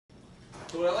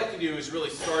So what I'd like to do is really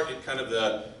start at kind of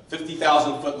the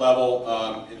 50,000 foot level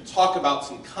and talk about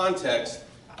some context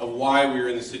of why we're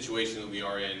in the situation that we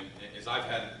are in, as I've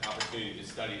had an opportunity to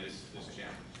study this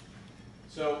channel.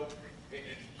 So,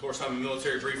 of course, I'm a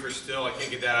military briefer still. I can't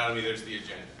get that out of me. There's the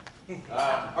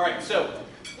agenda. All right, so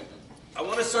I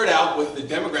want to start out with the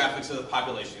demographics of the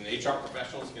population. HR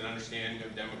professionals can understand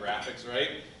demographics, right?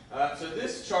 So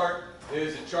this chart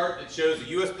is a chart that shows the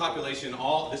U.S. population.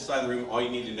 This side of the room, all you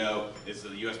need to know is that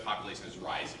the U.S. population is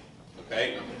rising.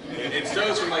 Okay? And it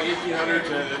shows from like 1800 to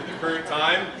the current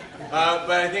time,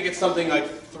 but I think it's something like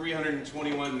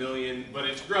 321 million, but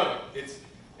it's growing.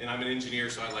 And I'm an engineer,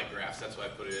 so I like graphs. That's why I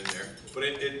put it in there. But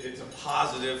it's a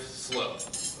positive slope.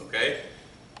 Okay?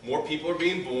 More people are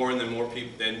being born than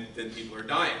people are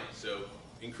dying. So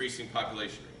increasing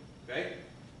population rate. Okay?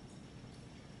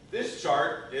 This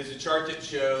chart is a chart that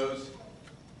shows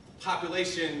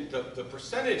population, the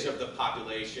percentage of the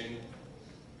population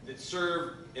that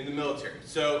serve in the military.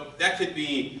 So that could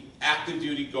be active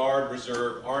duty, Guard,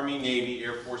 Reserve, Army, Navy,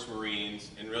 Air Force,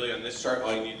 Marines. And really on this chart,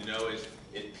 all you need to know is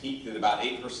it peaked at about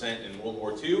 8% in World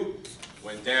War II,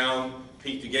 went down,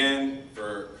 peaked again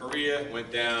for Korea,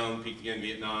 went down, peaked again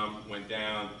Vietnam, went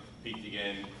down, peaked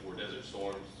again for Desert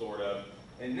Storm, sort of.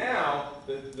 And now,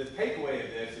 the takeaway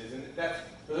of this is, and that's,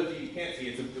 for those of you who can't see,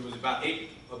 it was about a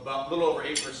little over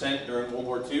 8% during World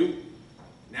War II.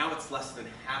 Now it's less than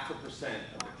 0.5%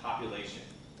 of the population.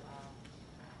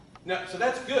 Now, so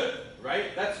that's good,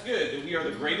 right? That's good that we are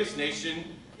the greatest nation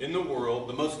in the world,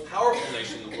 the most powerful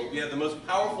nation in the world. We have the most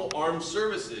powerful armed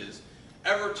services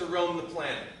ever to roam the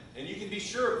planet. And you can be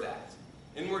sure of that.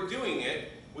 And we're doing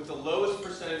it with the lowest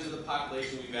percentage of the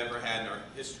population we've ever had in our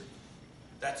history.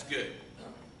 That's good.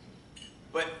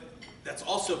 But that's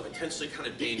also potentially kind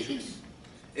of dangerous.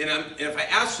 And if I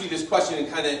asked you this question and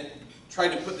kind of tried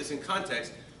to put this in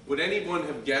context, would anyone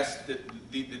have guessed that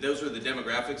those are the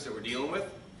demographics that we're dealing with?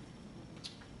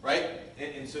 Right?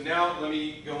 And so now let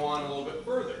me go on a little bit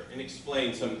further and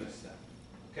explain some of this stuff.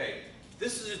 Okay,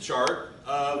 this is a chart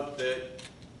of the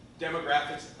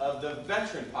demographics of the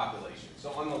veteran population.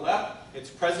 So on the left, it's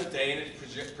present day and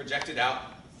it's projected out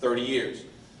 30 years.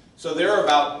 So there are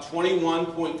about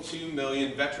 21.2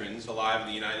 million veterans alive in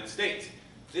the United States.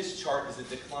 This chart is a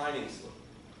declining slope.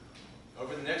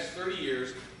 Over the next 30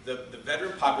 years, the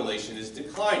veteran population is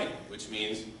declining, which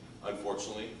means,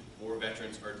 unfortunately, more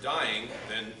veterans are dying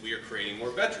than we are creating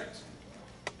more veterans.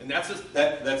 And that's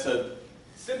a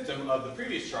symptom of the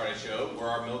previous chart I showed, where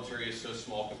our military is so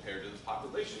small compared to the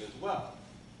population as well,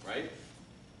 right?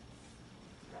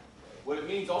 What it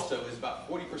means also is about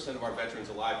 40% of our veterans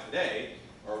alive today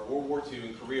are World War II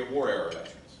and Korea War era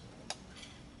veterans.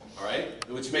 All right?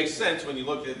 Which makes sense when you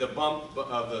look at the bump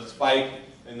of the spike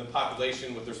in the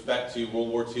population with respect to World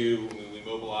War II when we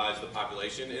mobilized the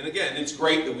population. And again, it's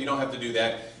great that we don't have to do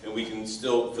that and we can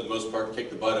still, for the most part, kick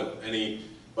the butt of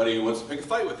anybody who wants to pick a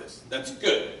fight with us. That's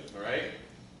good. All right?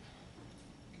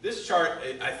 This chart,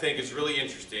 I think, is really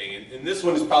interesting. And this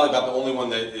one is probably about the only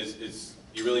one that is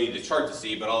you really need a chart to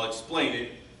see, but I'll explain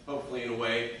it, hopefully in a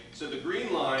way. So the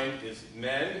green line is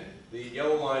men, the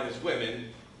yellow line is women,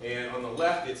 and on the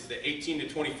left it's the 18 to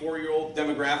 24-year-old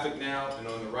demographic now, and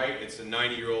on the right it's the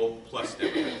 90-year-old plus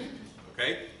demographic,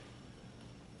 okay?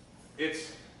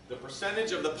 It's the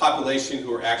percentage of the population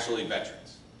who are actually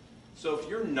veterans. So if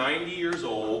you're 90 years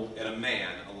old and a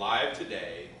man alive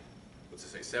today, what's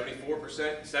it say,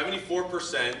 74%?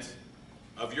 74%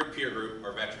 of your peer group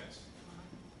are veterans.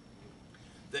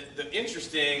 The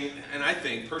interesting, and I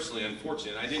think personally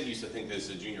unfortunate, I didn't used to think this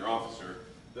as a junior officer,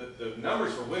 the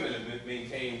numbers for women have been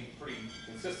maintained pretty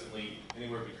consistently,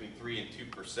 anywhere between 3 and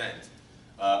 2%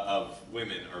 of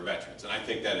women are veterans. And I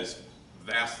think that is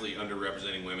vastly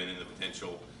underrepresenting women and the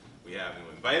potential we have in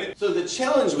women. So the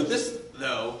challenge with this,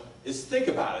 though, is think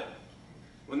about it.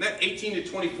 When that 18 to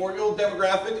 24-year-old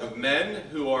demographic of men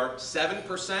who are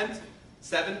 7%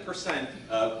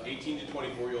 of 18 to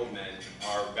 24-year-old men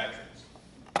are veterans.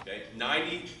 Okay,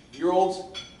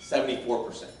 90-year-olds,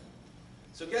 74%.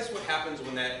 So guess what happens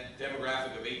when that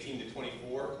demographic of 18 to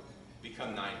 24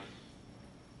 become 90?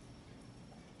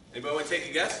 Anybody want to take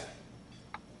a guess?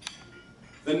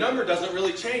 The number doesn't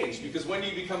really change, because when do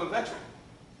you become a veteran?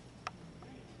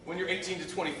 When you're 18 to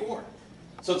 24.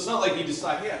 So it's not like you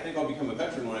decide, hey, I think I'll become a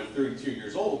veteran when I'm 32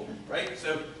 years old, right?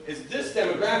 So as this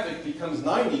demographic becomes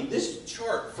 90, this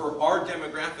chart for our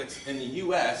demographics in the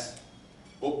U.S.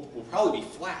 will probably be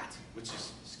flat, which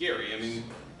is scary. I mean,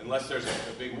 unless there's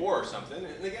a big war or something.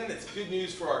 And again, it's good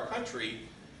news for our country.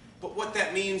 But what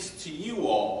that means to you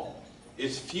all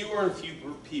is fewer and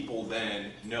fewer people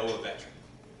then know a veteran.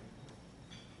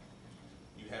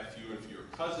 You have fewer and fewer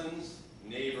cousins,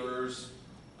 neighbors,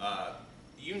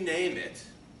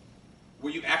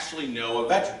 you actually know a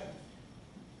veteran.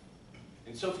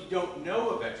 And so if you don't know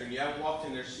a veteran, you haven't walked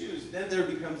in their shoes, then there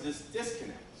becomes this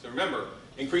disconnect. So remember,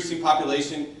 increasing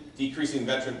population, decreasing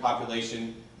veteran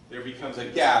population, there becomes a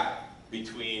gap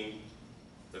between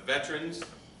the veterans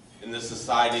and the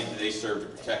society that they serve to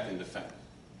protect and defend.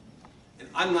 And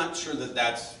I'm not sure that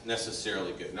that's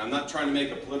necessarily good. And I'm not trying to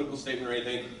make a political statement or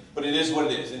anything, but it is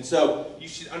what it is. And so you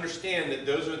should understand that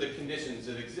those are the conditions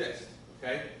that exist,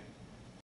 okay?